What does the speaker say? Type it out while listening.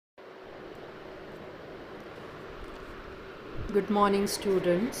Good morning,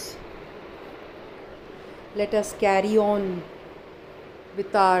 students. Let us carry on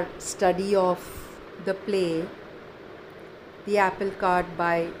with our study of the play The Apple Cart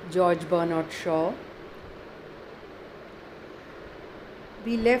by George Bernard Shaw.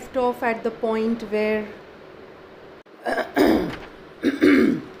 We left off at the point where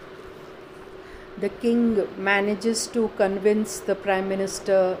the king manages to convince the Prime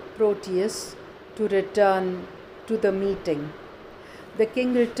Minister Proteus to return to the meeting. The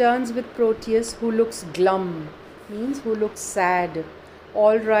king returns with Proteus, who looks glum, means who looks sad.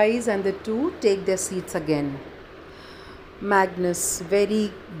 All rise and the two take their seats again. Magnus,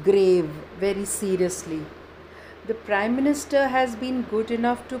 very grave, very seriously. The Prime Minister has been good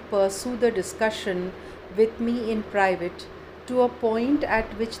enough to pursue the discussion with me in private to a point at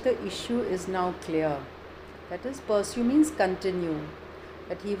which the issue is now clear. That is, pursue means continue.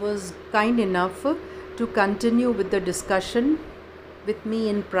 That he was kind enough to continue with the discussion with me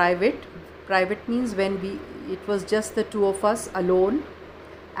in private. Private means it was just the two of us alone,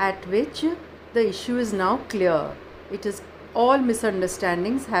 at which the issue is now clear. It is all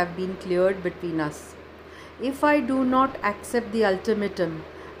misunderstandings have been cleared between us. If I do not accept the ultimatum,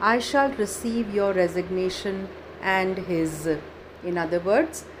 I shall receive your resignation and his. In other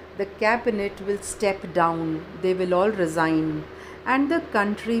words, the cabinet will step down, they will all resign, and the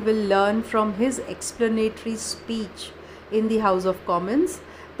country will learn from his explanatory speech in the House of Commons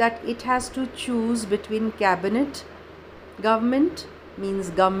that it has to choose between cabinet, government means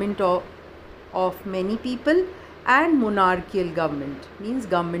government of many people, and monarchical government means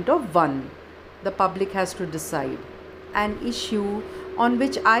government of one. The public has to decide. An issue on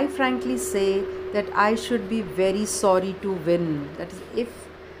which I frankly say that I should be very sorry to win. That is, if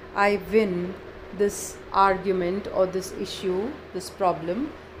I win this argument or this issue, this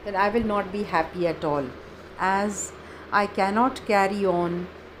problem, then I will not be happy at all, as I cannot carry on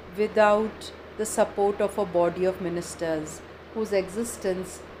without the support of a body of ministers whose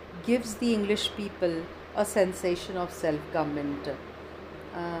existence gives the English people a sensation of self-government.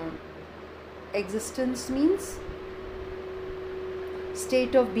 Existence means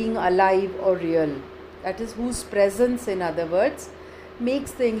state of being alive or real. That is, whose presence, in other words,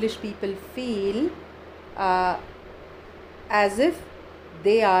 makes the English people feel as if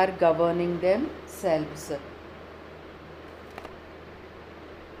they are governing themselves.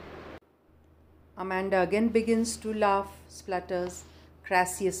 Amanda again begins to laugh, splutters.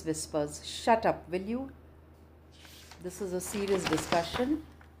 Crassius whispers, "Shut up, will you?" This is a serious discussion,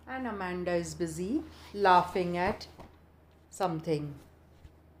 and Amanda is busy laughing at something.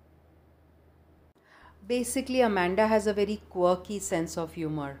 Basically, Amanda has a very quirky sense of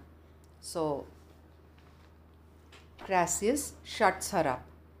humor. So, Crassius shuts her up.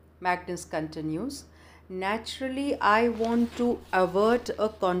 Magnus continues, "Naturally, I want to avert a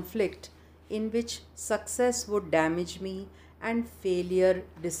conflict in which success would damage me and failure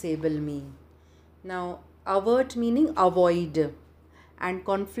disable me." Now, avert meaning avoid, and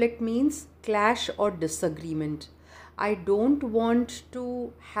conflict means clash or disagreement. I don't want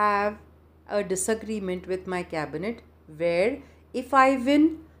to have a disagreement with my cabinet where if I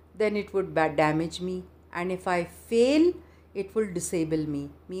win, then it would damage me, and if I fail, it will disable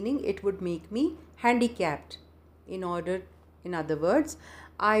me, meaning it would make me handicapped. In other words,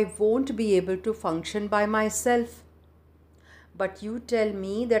 I won't be able to function by myself. But you tell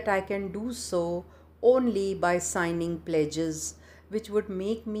me that I can do so only by signing pledges, which would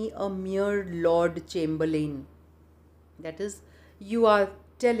make me a mere Lord Chamberlain. That is, you are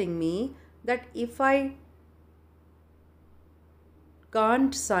telling me that if I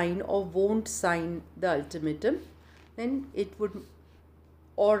can't sign or won't sign the ultimatum, then it would,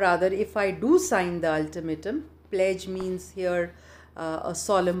 or rather, if I do sign the ultimatum, pledge means here a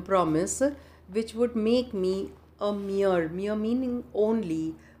solemn promise, which would make me a mere meaning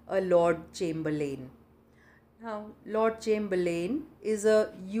only a Lord Chamberlain. Now, Lord Chamberlain is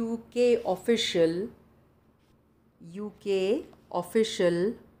a UK official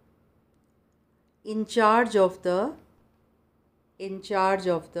in charge of the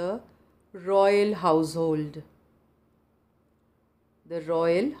royal household. The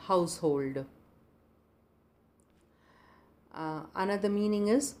royal household. Another meaning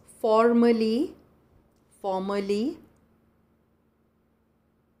is formally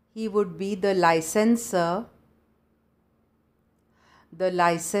he would be the licensor,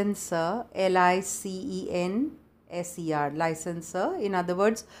 licensor, licensor, in other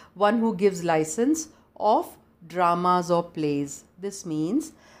words, one who gives license of dramas or plays. This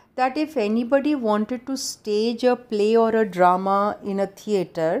means that if anybody wanted to stage a play or a drama in a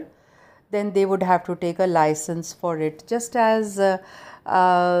theatre, then they would have to take a license for it. Just as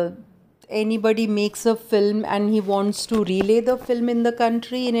uh, anybody makes a film and he wants to relay the film in the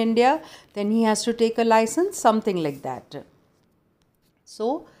country, in India, then he has to take a license, something like that.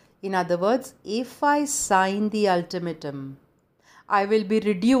 So, in other words, if I sign the ultimatum, I will be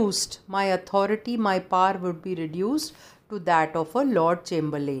reduced, my authority, my power would be reduced to that of a Lord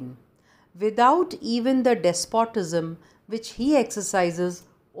Chamberlain, without even the despotism which he exercises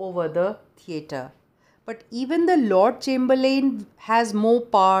over the theatre. But even the Lord Chamberlain has more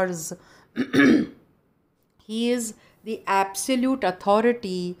powers. He is the absolute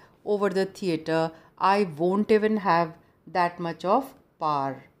authority over the theatre. I won't even have that much of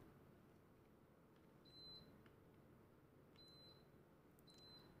power.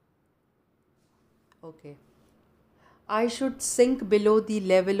 Okay. I should sink below the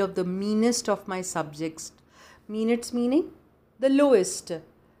level of the meanest of my subjects. Meanest meaning the lowest.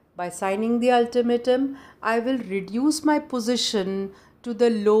 By signing the ultimatum, I will reduce my position to the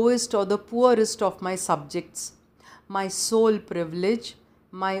lowest or the poorest of my subjects. My sole privilege,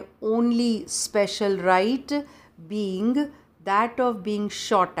 my only special right being that of being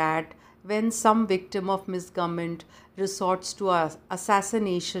shot at when some victim of misgovernment resorts to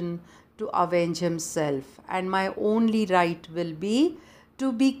assassination to avenge himself, and my only right will be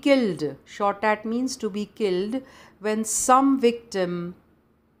to be killed. Shot at means to be killed when some victim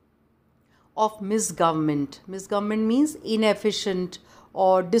of misgovernment. Misgovernment means inefficient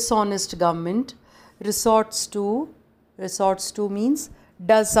or dishonest government. Resorts to means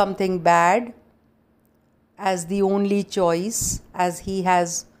does something bad as the only choice, as he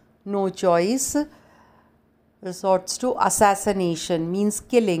has no choice. Resorts to assassination means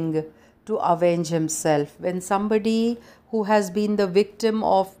killing to avenge himself. When somebody who has been the victim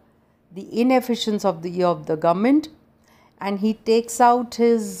of the inefficiency of the government, and he takes out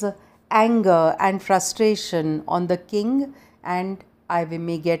his anger and frustration on the king, and I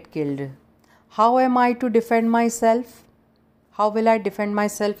may get killed. How am I to defend myself? How will I defend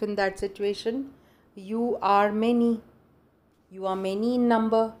myself in that situation? You are many. You are many in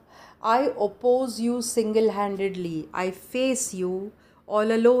number. I oppose you single-handedly. I face you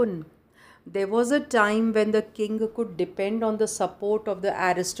all alone. There was a time when the king could depend on the support of the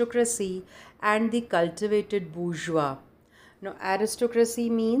aristocracy and the cultivated bourgeois. Now, aristocracy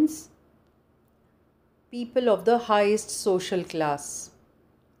means people of the highest social class,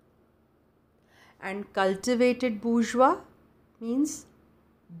 and cultivated bourgeois means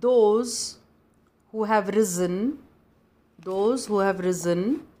those who have risen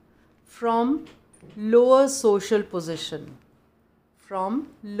from lower social position,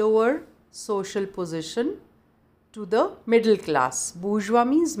 to the middle class. Bourgeois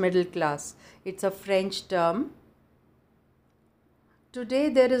means middle class. It's a French term. Today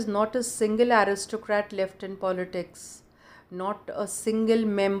there is not a single aristocrat left in politics, not a single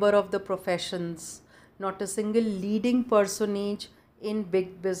member of the professions, not a single leading personage in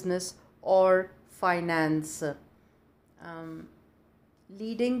big business or finance.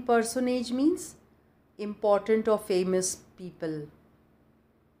 Leading personage means important or famous people,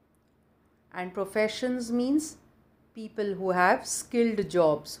 and professions means people who have skilled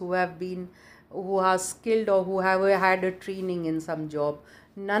jobs, who are skilled or who have had a training in some job.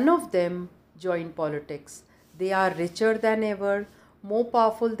 None of them join politics. They are richer than ever, more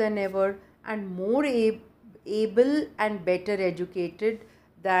powerful than ever, and more able and better educated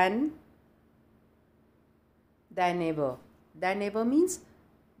than ever. Than ever means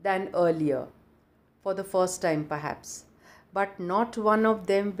than earlier, for the first time perhaps. But not one of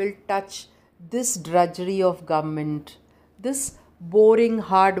them will touch this drudgery of government, this boring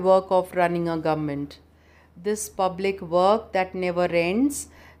hard work of running a government, this public work that never ends,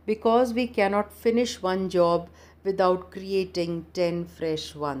 because we cannot finish one job without creating 10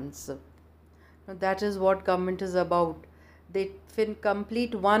 fresh ones. Now, that is what government is about. They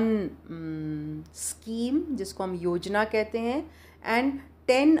complete one scheme, जिसको हम योजना कहते हैं, and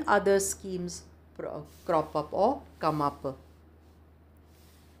 10 other schemes crop up or come up.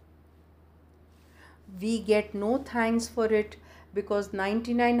 We get no thanks for it because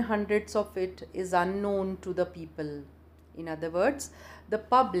 99 hundredths of it is unknown to the people. In other words, the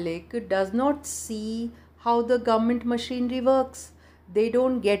public does not see how the government machinery works. They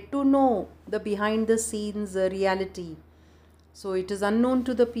don't get to know the behind the scenes reality. So it is unknown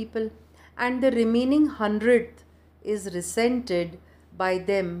to the people, and the remaining hundredth is resented by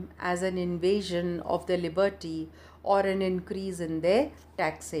them as an invasion of their liberty or an increase in their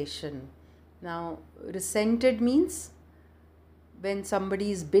taxation. Now, resented means when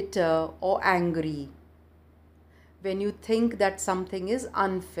somebody is bitter or angry, when you think that something is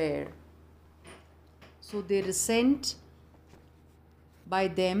unfair. So they resent by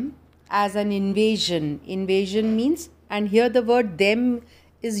them as an invasion. Invasion means, and here the word them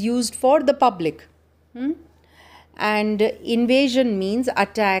is used for the public. And invasion means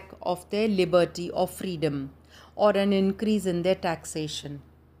attack of their liberty or freedom or an increase in their taxation.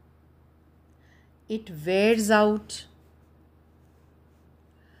 It wears out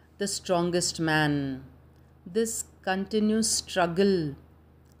the strongest man. This continuous struggle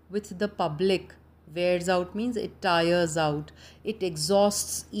with the public, wears out means it tires out, it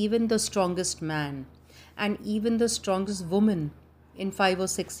exhausts even the strongest man and even the strongest woman in 5 or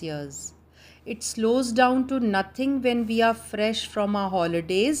 6 years. It slows down to nothing when we are fresh from our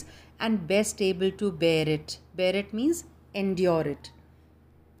holidays and best able to bear it. Bear it means endure it.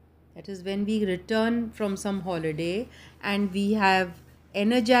 That is when we return from some holiday and we have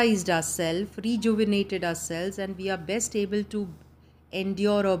energized ourselves, rejuvenated ourselves, and we are best able to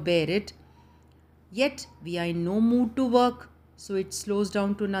endure or bear it. Yet we are in no mood to work, so it slows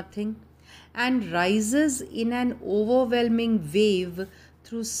down to nothing and rises in an overwhelming wave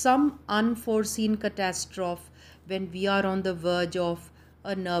through some unforeseen catastrophe when we are on the verge of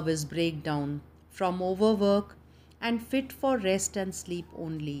a nervous breakdown from overwork and fit for rest and sleep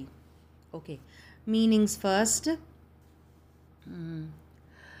only. Okay, meanings first.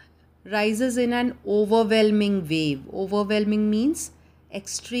 Rises in an overwhelming wave. Overwhelming means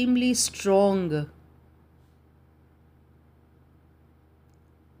extremely strong.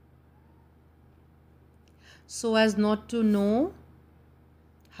 So as not to know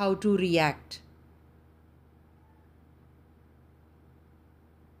how to react.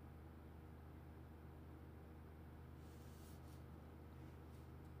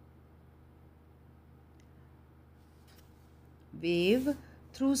 Wave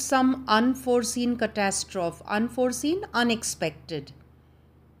through some unforeseen catastrophe. Unforeseen, unexpected.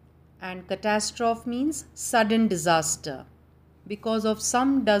 And catastrophe means sudden disaster. Because of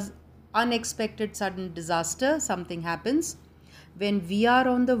some unexpected sudden disaster, something happens when we are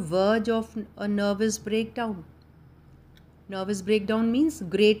on the verge of a nervous breakdown. Nervous breakdown means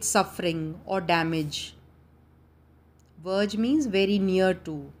great suffering or damage. Verge means very near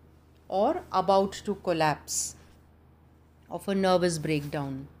to or about to collapse of a nervous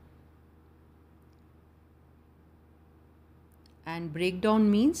breakdown. And breakdown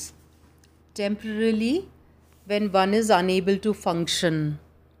means temporarily when one is unable to function.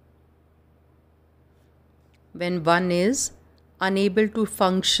 When one is unable to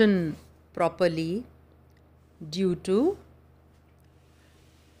function properly due to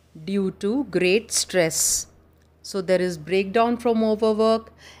great stress. So there is breakdown from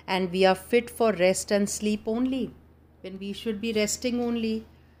overwork and we are fit for rest and sleep only, when we should be resting only.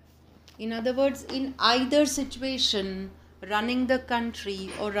 In other words, in either situation, running the country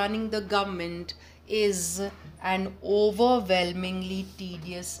or running the government is an overwhelmingly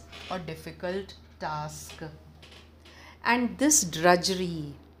tedious or difficult task. And this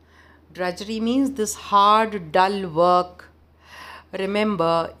drudgery means this hard, dull work,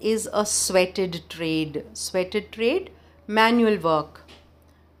 remember, is a sweated trade. Sweated trade, manual work,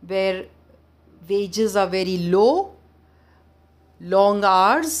 where wages are very low, long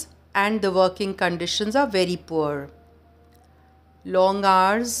hours, and the working conditions are very poor. Long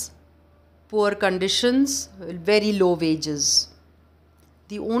hours, poor conditions, very low wages.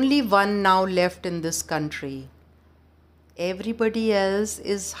 The only one now left in this country. Everybody else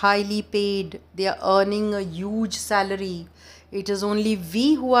is highly paid. They are earning a huge salary. It is only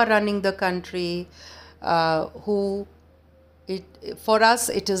we who are running the country for us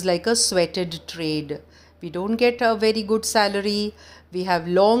it is like a sweated trade. We don't get a very good salary. We have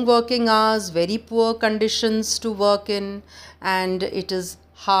long working hours, very poor conditions to work in, and it is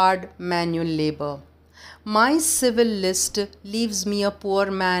hard manual labor. My civil list leaves me a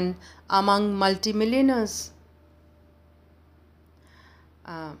poor man among multimillionaires.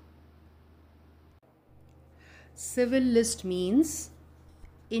 Civil list means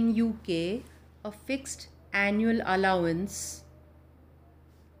in UK a fixed annual allowance,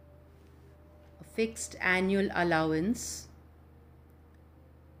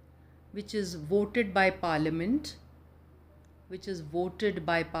 which is voted by parliament,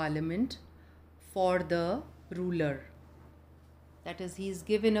 for the ruler. That is, he is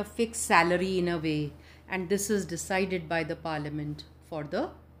given a fixed salary in a way, and this is decided by the parliament for the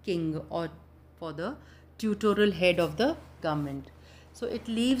king or for the tutorial head of the government. So it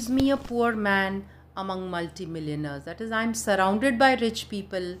leaves me a poor man among multimillionaires. That is, I am surrounded by rich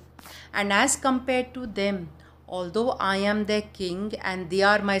people, and as compared to them, although I am their king and they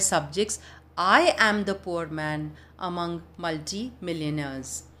are my subjects, I am the poor man among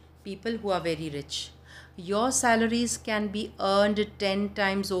multi-millionaires, people who are very rich. your salaries can be earned 10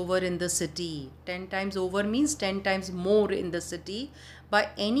 times over in the city. 10 times over means 10 times more in the city by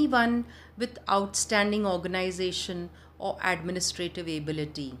anyone with outstanding organization or administrative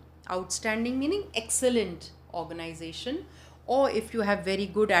ability. Outstanding meaning excellent organization, or if you have very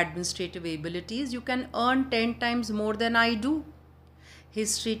good administrative abilities, you can earn 10 times more than I do.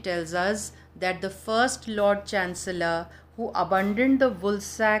 History tells us that the first Lord Chancellor, who abandoned the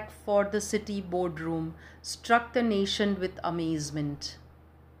woolsack for the city boardroom, struck the nation with amazement.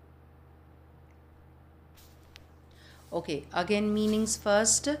 Okay, again meanings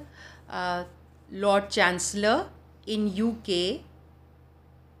first. Lord Chancellor in UK.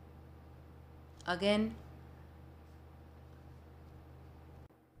 Again,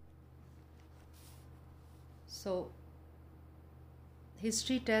 so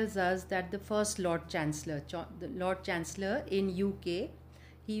history tells us that the first Lord Chancellor in UK,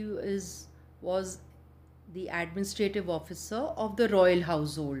 was the administrative officer of the royal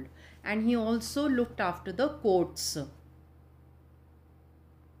household, and he also looked after the courts.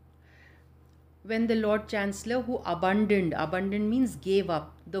 When the Lord Chancellor who abandoned means gave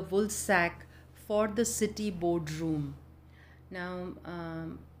up the woolsack for the city boardroom. Now,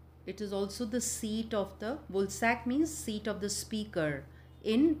 it is also the seat of the woolsack means seat of the speaker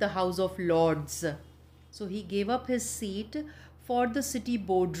in the House of Lords. So he gave up his seat for the city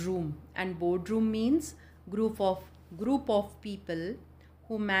boardroom, and boardroom means group of people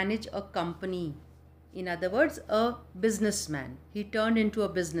who manage a company. In other words, a businessman. He turned into a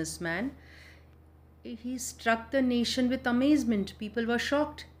businessman. He struck the nation with amazement. People were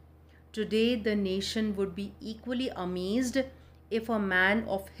shocked. Today, the nation would be equally amazed if a man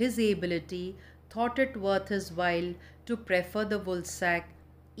of his ability thought it worth his while to prefer the woolsack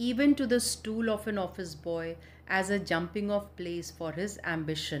even to the stool of an office boy as a jumping off place for his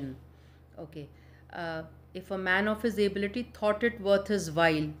ambition. Okay. If a man of his ability thought it worth his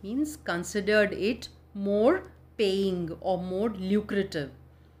while means considered it more paying or more lucrative.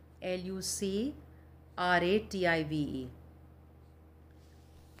 LUCRATIVE.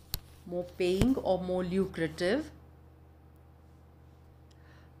 More paying or more lucrative.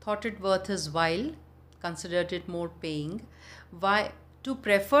 Thought it worth his while, considered it more paying. Why? To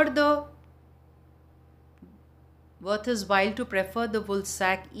prefer the worth his while to prefer the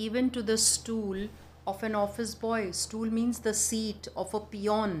woolsack even to the stool of an office boy. Stool means the seat of a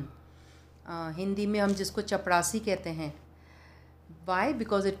peon. Hindi में हम जिसको चपरासी कहते हैं. Why?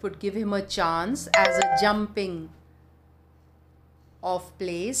 Because it would give him a chance as a jumping off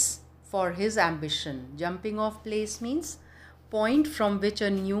place for his ambition. Jumping off place means point from which a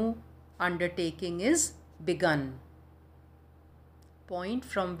new undertaking is begun. Point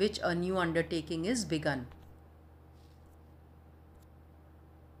from which a new undertaking is begun.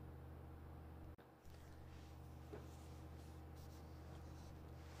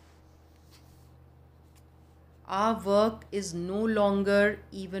 Our work is no longer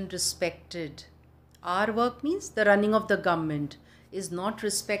even respected. Our work means the running of the government is not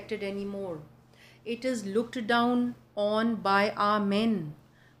respected anymore. It is looked down on by our men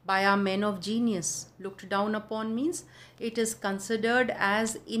of genius. Looked down upon means it is considered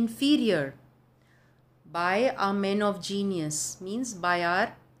as inferior by our men of genius, means by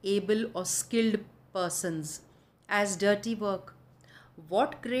our able or skilled persons, as dirty work.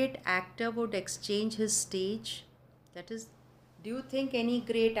 What great actor would exchange his stage? That is, do you think any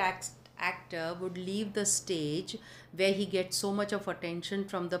great actor would leave the stage where he gets so much of attention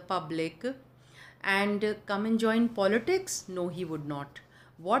from the public and come and join politics? No, he would not.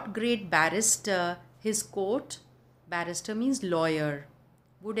 What great barrister, his court, barrister means lawyer.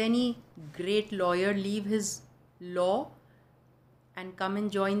 Would any great lawyer leave his law and come and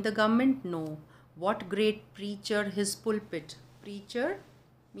join the government? No. What great preacher, his pulpit. Preacher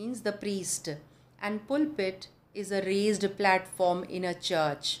means the priest, and pulpit is a raised platform in a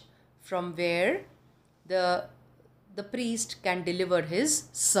church from where the priest can deliver his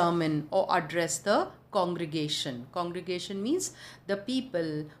sermon or address the congregation. Congregation means the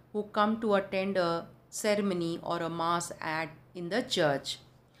people who come to attend a ceremony or a mass in the church.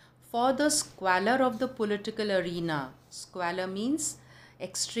 For the squalor of the political arena, squalor means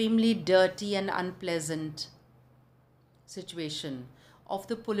extremely dirty and unpleasant situation of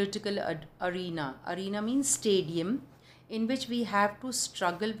the political arena. Arena means stadium in which we have to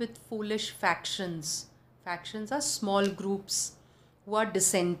struggle with foolish factions. Factions are small groups who are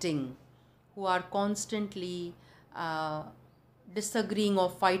dissenting, who are constantly disagreeing or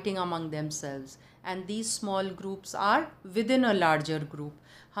fighting among themselves. And these small groups are within a larger group.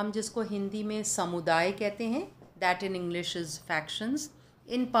 हम जिसको हिंदी में समुदाय कहते हैं, that in English is factions.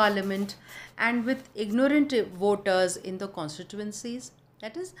 in parliament and with ignorant voters in the constituencies.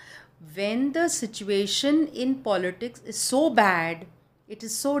 That is, when the situation in politics is so bad, it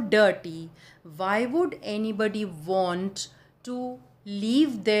is so dirty, why would anybody want to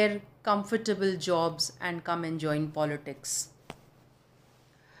leave their comfortable jobs and come and join politics?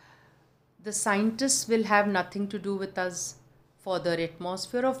 The scientists will have nothing to do with us, for the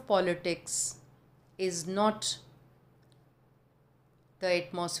atmosphere of politics is not the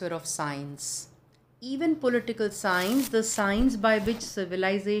atmosphere of science. Even political science, the science by which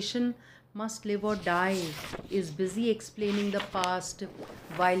civilization must live or die, is busy explaining the past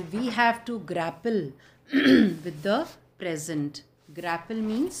while we have to grapple with the present. Grapple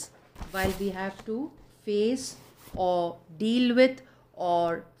means while we have to face or deal with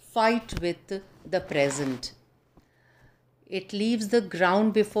or fight with the present. It leaves the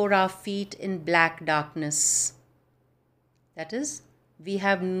ground before our feet in black darkness. That is, we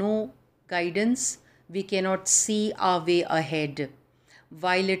have no guidance, we cannot see our way ahead,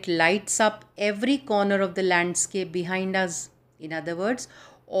 while it lights up every corner of the landscape behind us. In other words,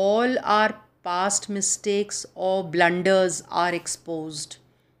 all our past mistakes or blunders are exposed.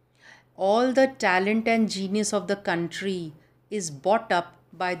 All the talent and genius of the country is bought up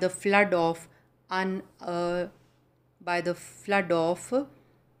by the flood of unearned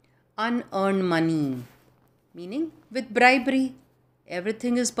money, meaning with bribery.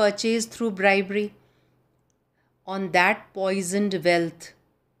 Everything is purchased through bribery. On that poisoned wealth,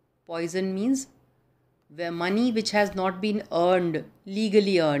 poison means where money which has not been earned,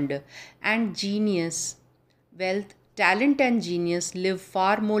 legally earned, and genius, wealth, talent, and genius live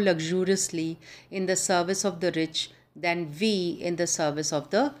far more luxuriously in the service of the rich than we in the service of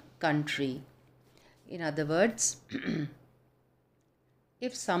the country. In other words,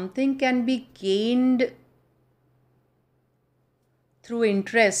 if something can be gained through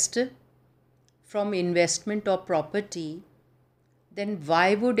interest from investment or property, then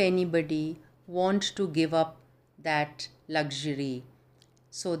why would anybody want to give up that luxury?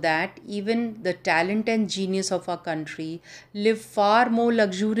 So that even the talent and genius of our country live far more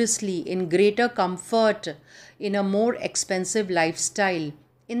luxuriously, in greater comfort, in a more expensive lifestyle,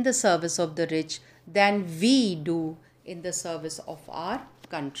 in the service of the rich than we do in the service of our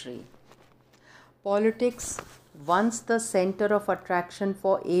country. Politics, once the center of attraction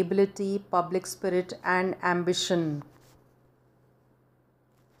for ability, public spirit, and ambition.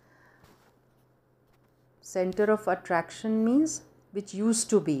 Center of attraction means which used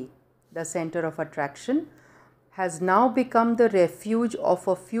to be the center of attraction, has now become the refuge of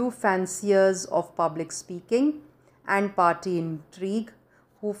a few fanciers of public speaking and party intrigue,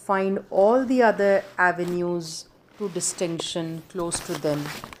 who find all the other avenues to distinction close to them,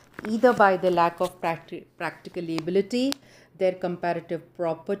 either by the lack of practical ability, their comparative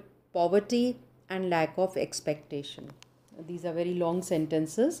poverty, and lack of expectation. These are very long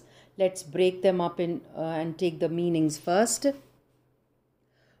sentences. Let's break them up and take the meanings first.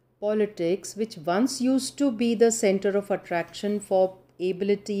 Politics, which once used to be the center of attraction for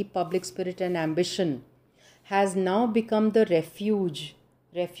ability, public spirit, and ambition, has now become the refuge.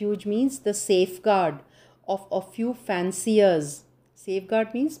 Refuge means the safeguard of a few fanciers.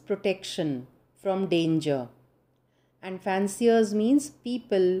 Safeguard means protection from danger. And fanciers means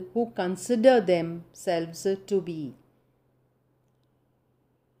people who consider themselves to be.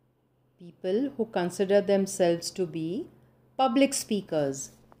 People who consider themselves to be public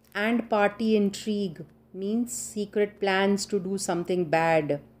speakers. And party intrigue means secret plans to do something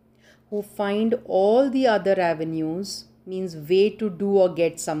bad, who find all the other avenues, means way to do or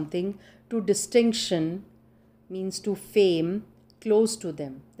get something, to distinction means to fame, close to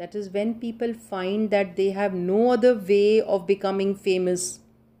them. That is, when people find that they have no other way of becoming famous,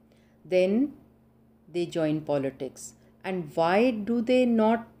 then they join politics. And why will they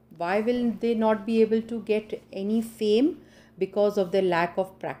not be able to get any fame? Because of their lack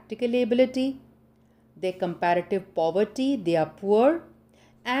of practical ability, their comparative poverty, they are poor,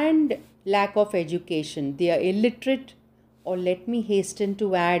 and lack of education, they are illiterate, or let me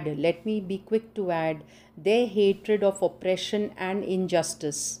be quick to add, their hatred of oppression and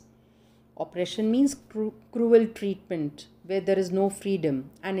injustice. Oppression means cruel treatment, where there is no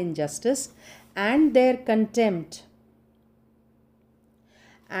freedom, and injustice, and their contempt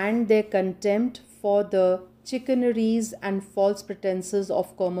for the chicaneries and false pretenses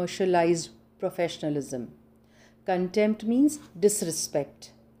of commercialized professionalism. Contempt means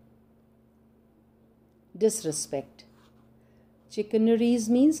disrespect. Chicaneries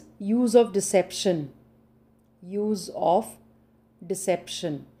means use of deception.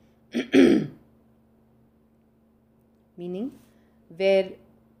 Meaning where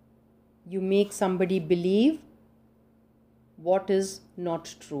You make somebody believe what is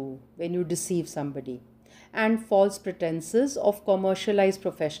not true when you deceive somebody. And false pretenses of commercialized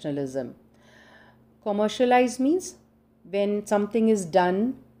professionalism. Commercialized means when something is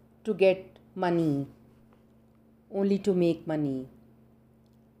done to get money, only to make money.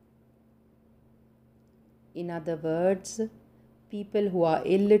 In other words, people who are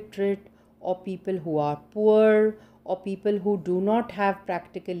illiterate or people who are poor or people who do not have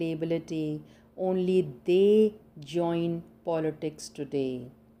practical ability, only they join politics today.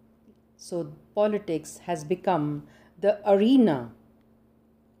 So, politics has become the arena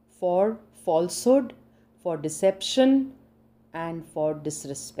for falsehood, for deception, and for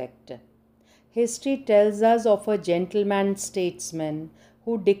disrespect. History tells us of a gentleman statesman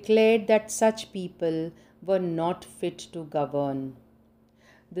who declared that such people were not fit to govern.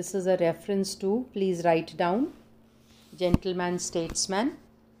 This is a reference to, please write down, gentleman statesman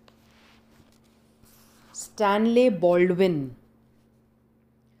Stanley Baldwin.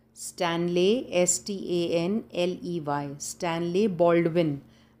 Stanley, Stanley, Stanley Baldwin,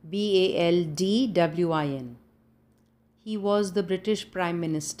 Baldwin. He was the British Prime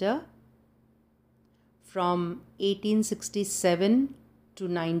Minister from 1867 to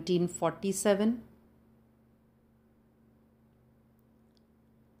 1947.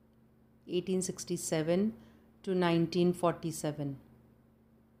 1867 to 1947.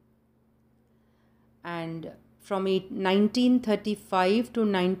 And from 1935 to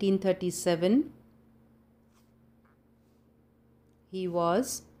 1937, he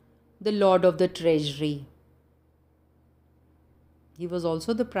was the Lord of the Treasury. He was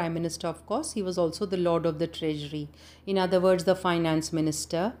also the Prime Minister, of course. He was also the Lord of the Treasury. In other words, the Finance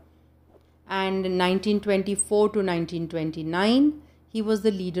Minister. And in 1924 to 1929, he was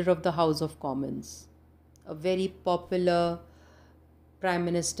the leader of the House of Commons. A very popular Prime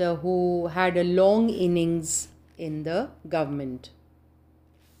Minister who had a long innings in the government.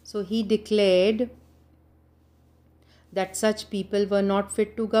 So he declared that such people were not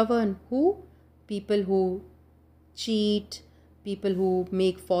fit to govern. Who? People who cheat, people who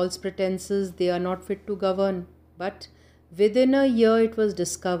make false pretenses, they are not fit to govern. But within a year it was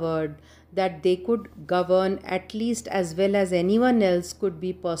discovered that they could govern at least as well as anyone else could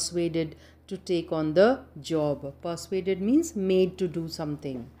be persuaded to take on the job. Persuaded means made to do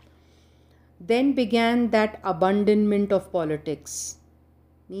something. Then began that abandonment of politics.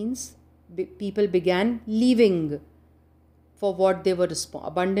 Means people began leaving for what they were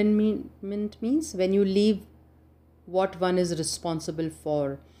abandonment means when you leave what one is responsible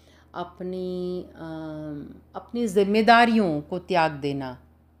for. अपनी जिम्मेदारियों को त्याग देना.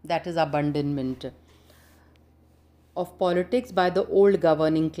 That is abandonment of politics by the old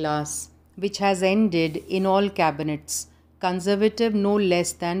governing class, which has ended in all cabinets, conservative no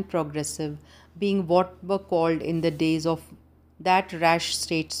less than progressive, being what were called in the days of that rash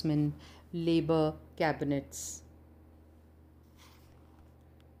statesman, Labour cabinets.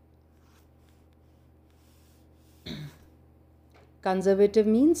 Conservative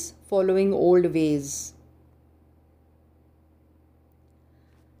means following old ways.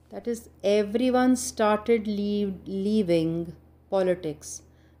 That is, everyone started leaving politics,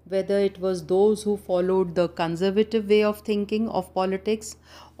 whether it was those who followed the conservative way of thinking of politics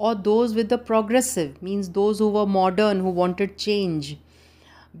or those with the progressive, means those who were modern, who wanted change,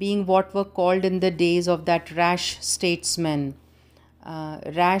 being what were called in the days of that rash statesman.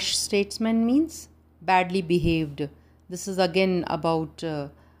 Rash statesman means badly behaved. This is again about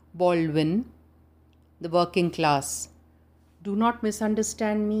Baldwin, the working class. Do not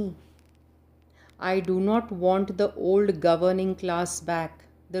misunderstand me. I do not want the old governing class back,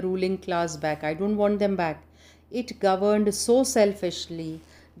 the ruling class back. I don't want them back. It governed so selfishly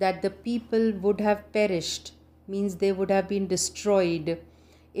that the people would have perished, means they would have been destroyed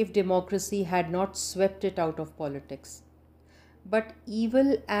if democracy had not swept it out of politics. But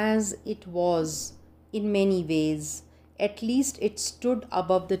evil as it was in many ways, at least it stood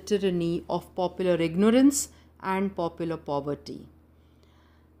above the tyranny of popular ignorance and popular poverty.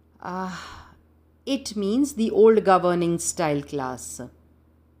 It means the old governing style class.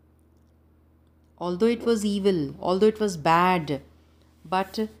 Although it was evil, although it was bad,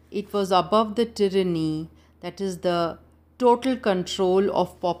 but it was above the tyranny, that is the total control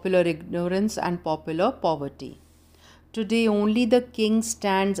of popular ignorance and popular poverty. Today only the king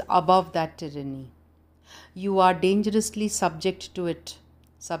stands above that tyranny. You are dangerously subject to it.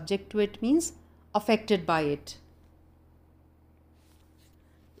 Subject to it means affected by it.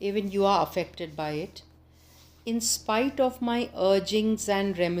 Even you are affected by it. In spite of my urgings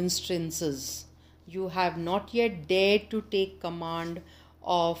and remonstrances, you have not yet dared to take command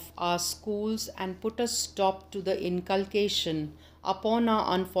of our schools and put a stop to the inculcation upon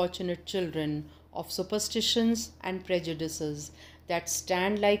our unfortunate children of superstitions and prejudices that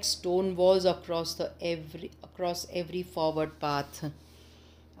stand like stone walls across every forward path.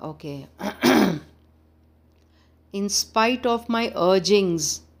 Okay. In spite of my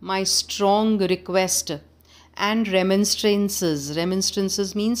urgings, my strong request, and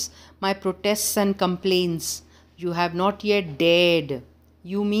remonstrances means my protests and complaints, you have not yet dared.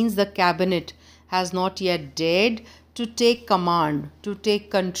 You means the cabinet has not yet dared to take command, to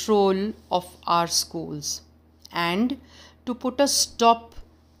take control of our schools, and to put a stop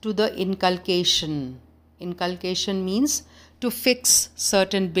to the inculcation. Inculcation means to fix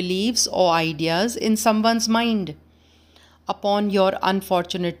certain beliefs or ideas in someone's mind upon your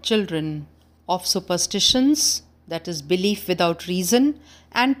unfortunate children of superstitions, that is belief without reason,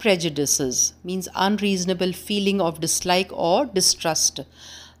 and prejudices means unreasonable feeling of dislike or distrust,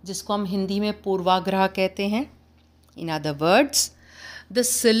 जिसको हम हिंदी में पूर्वाग्रह कहते हैं. In other words, the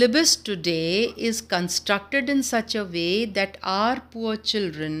syllabus today is constructed in such a way that our poor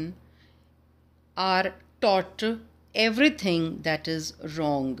children are taught everything that is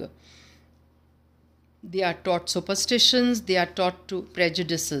wrong. They are taught superstitions, they are taught to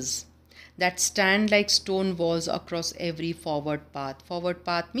prejudices that stand like stone walls across every forward path. Forward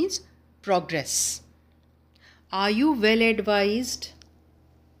path means progress. Are you well advised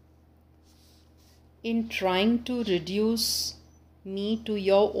in trying to reduce me to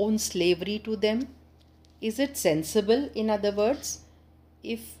your own slavery to them? Is it sensible, in other words,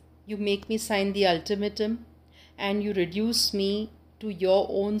 if you make me sign the ultimatum and you reduce me to your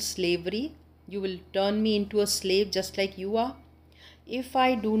own slavery? You will turn me into a slave just like you are? If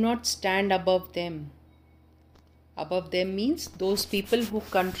I do not stand above them means those people who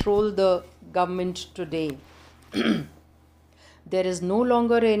control the government today, there is no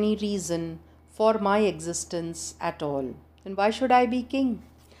longer any reason for my existence at all. Then why should I be king?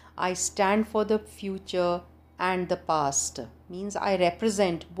 I stand for the future and the past, means I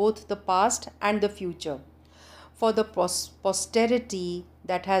represent both the past and the future. For the posterity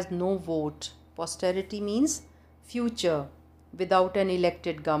that has no vote. Posterity means future without an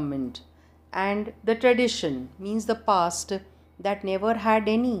elected government. And the tradition means the past that never had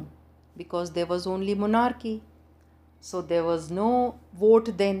any, because there was only monarchy. So there was no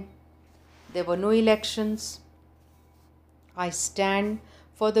vote then. There were no elections. I stand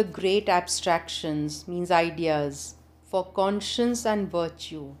for the great abstractions, means ideas, for conscience and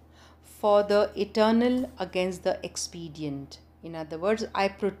virtue, for the eternal against the expedient. In other words, I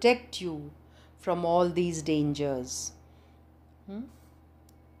protect you from all these dangers.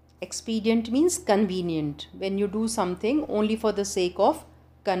 Expedient means convenient, when you do something only for the sake of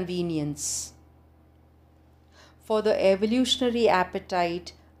convenience. For the evolutionary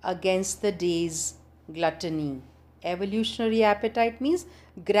appetite against the day's gluttony. Evolutionary appetite means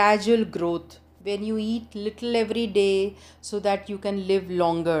gradual growth, when you eat little every day so that you can live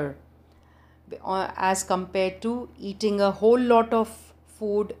longer, as compared to eating a whole lot of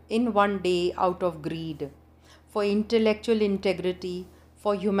food in one day out of greed. For intellectual integrity,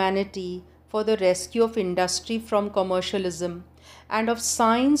 for humanity, for the rescue of industry from commercialism and of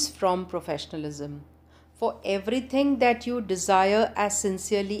science from professionalism. For everything that you desire as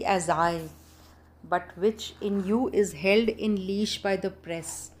sincerely as I, but which in you is held in leash by the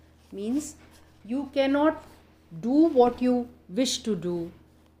press, means you cannot do what you wish to do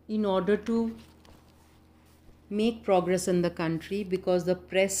in order to make progress in the country, because the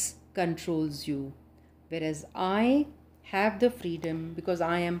press controls you. Whereas I have the freedom, because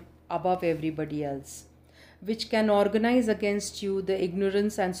I am above everybody else, which can organize against you the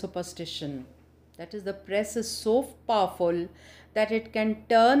ignorance and superstition. That is, the press is so powerful that it can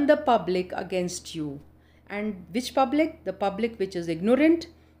turn the public against you. And which public? The public which is ignorant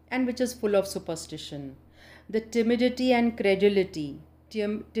and which is full of superstition. The timidity and credulity.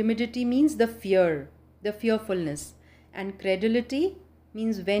 Timidity means the fear, the fearfulness. And credulity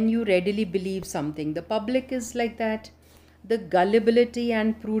means when you readily believe something. The public is like that. The gullibility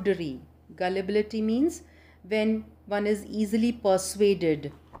and prudery. Gullibility means when one is easily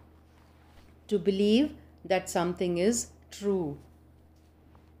persuaded to believe that something is true.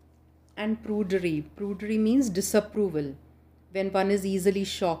 And prudery. Prudery means disapproval, when one is easily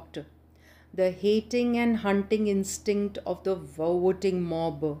shocked. The hating and hunting instinct of the voting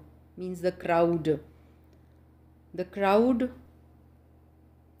mob, means the crowd. The crowd,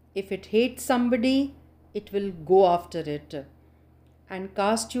 if it hates somebody, it will go after it and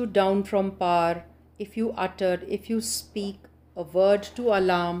cast you down from power if you speak a word to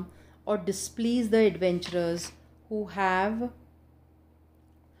alarm or displease the adventurers who have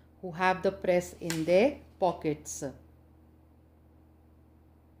who have the press in their pockets.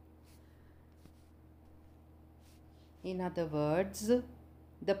 In other words,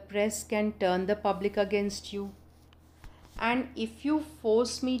 the press can turn the public against you. And if you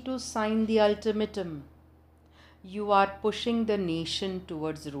force me to sign the ultimatum, you are pushing the nation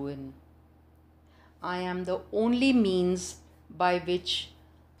towards ruin. I am the only means by which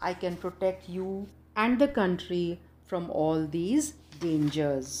I can protect you and the country from all these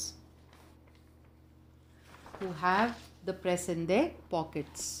dangers. Who have the press in their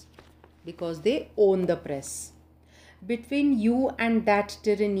pockets because they own the press. Between you and that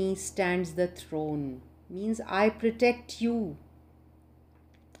tyranny stands the throne. Means I protect you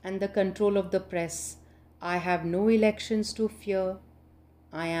and the control of the press. I have no elections to fear.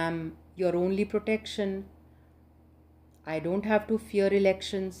 I am your only protection. I don't have to fear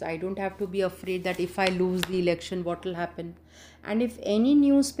elections. I don't have to be afraid that if I lose the election, what will happen. And if any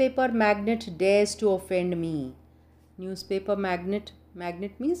newspaper magnate dares to offend me, newspaper magnate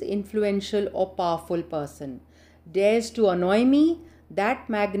means influential or powerful person, dares to annoy me, that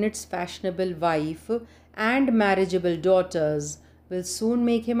magnate's fashionable wife and marriageable daughters will soon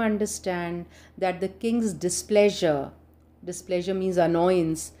make him understand that the king's displeasure means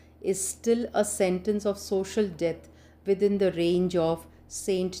annoyance, is still a sentence of social death within the range of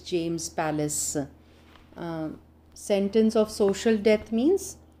St. James Palace. Sentence of social death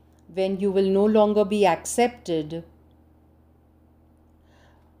means when you will no longer be accepted,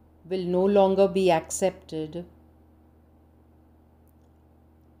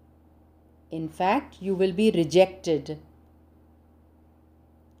 In fact, you will be rejected.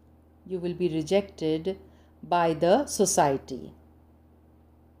 You will be rejected by the society.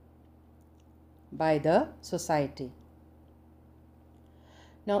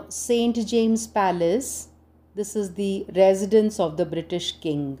 Now, St. James Palace, this is the residence of the British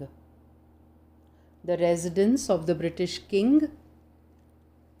King. The residence of the British King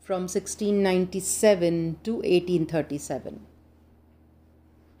from 1697 to 1837.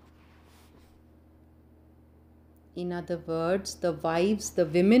 In other words, the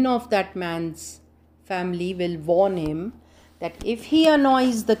women of that man's family will warn him that if he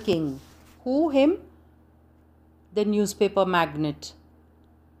annoys the king, who him? The newspaper magnate,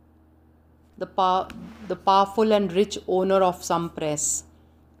 the powerful and rich owner of some press.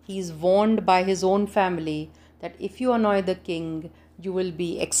 He is warned by his own family that if you annoy the king, you will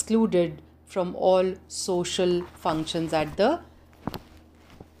be excluded from all social functions at the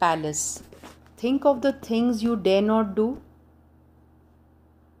palace. Think of the things you dare not do.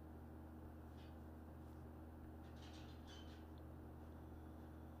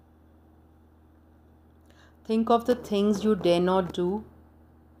 Think of the things you dare not do.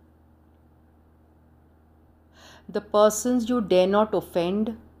 The persons you dare not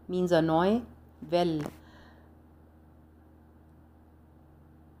offend means annoy. Well,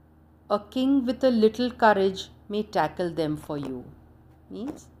 a king with a little courage may tackle them for you.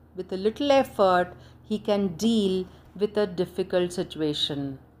 Means with a little effort, he can deal with a difficult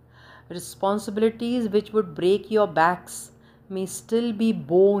situation. Responsibilities which would break your backs may still be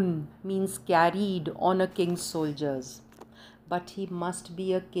borne, means carried on a king's soldiers. But he must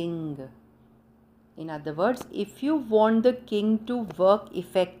be a king. In other words, if you want the king to work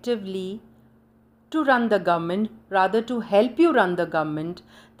effectively to run the government, rather to help you run the government,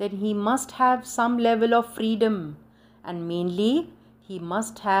 then he must have some level of freedom. And mainly, he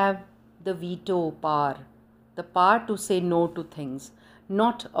must have the veto power, the power to say no to things,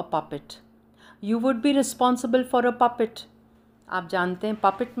 not a puppet. You would be responsible for a puppet. आप जानते हैं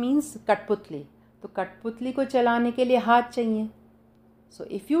puppet means कठपुतली. तो कठपुतली को चलाने के लिए हाथ चाहिए. So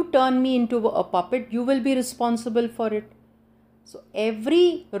if you turn me into a puppet, you will be responsible for it. So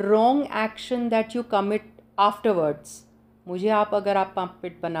every wrong action that you commit afterwards, मुझे अगर आप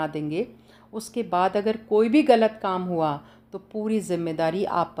puppet बना देंगे, उसके बाद अगर कोई भी गलत काम हुआ तो पूरी जिम्मेदारी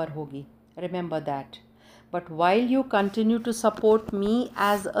आप पर होगी. Remember that. But while you continue to support me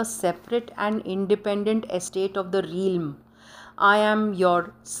as a separate and independent estate of the realm, I am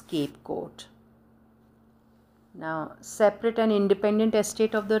your scapegoat. Now, separate and independent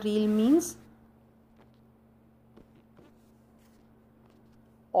estate of the realm means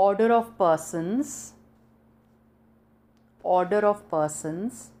order of persons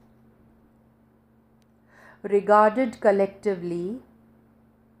regarded collectively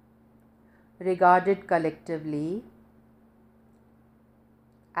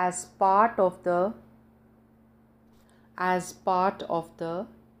as part of the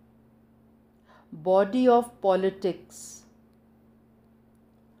body of politics,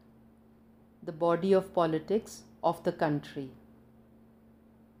 of the country.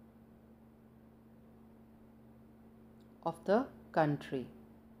 of the country.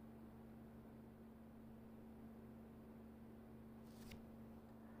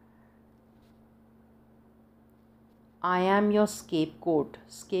 I am your scapegoat.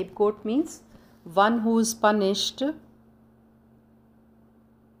 Scapegoat means one who is punished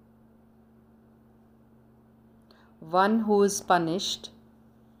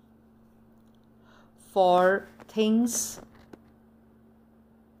for things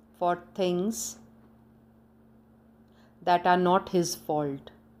that are not his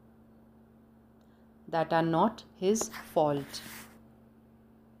fault.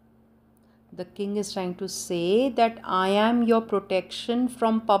 The king is trying to say that I am your protection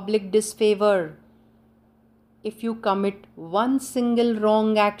from public disfavor. If you commit one single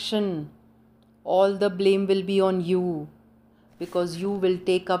wrong action, all the blame will be on you, because you will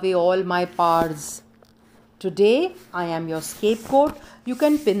take away all my powers. Today, I am your scapegoat. You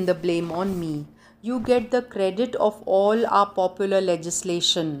can pin the blame on me. You get the credit of all our popular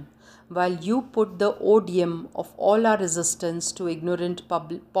legislation, while you put the odium of all our resistance to ignorant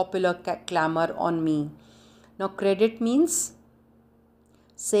popular clamor on me. Now, credit means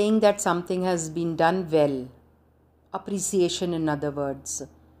saying that something has been done well. Appreciation, in other words.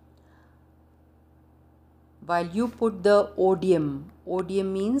 While you put the odium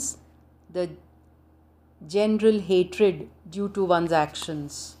means the general hatred due to one's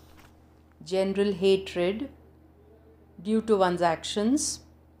actions.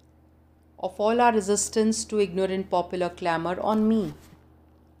 Of all our resistance to ignorant popular clamor on me.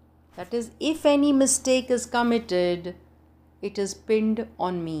 That is, if any mistake is committed, it is pinned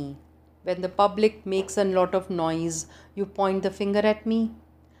on me. When the public makes a lot of noise, you point the finger at me.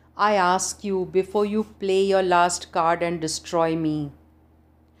 I ask you, before you play your last card and destroy me,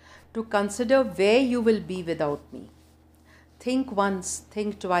 to consider where you will be without me. Think once,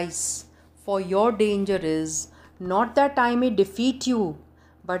 think twice, for your danger is not that I may defeat you,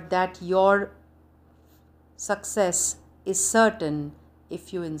 but that your success is certain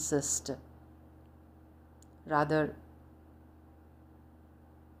if you insist. Rather,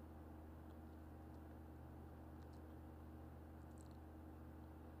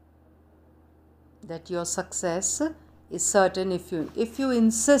 that your success is certain if you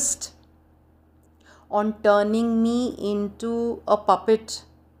insist on turning me into a puppet.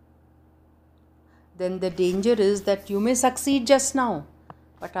 Then the danger is that you may succeed just now,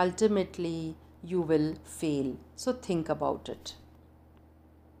 but ultimately you will fail. So think about it.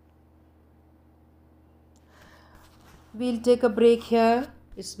 We'll take a break here.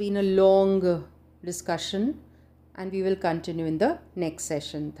 It's been a long discussion, and we will continue in the next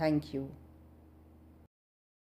session. Thank you.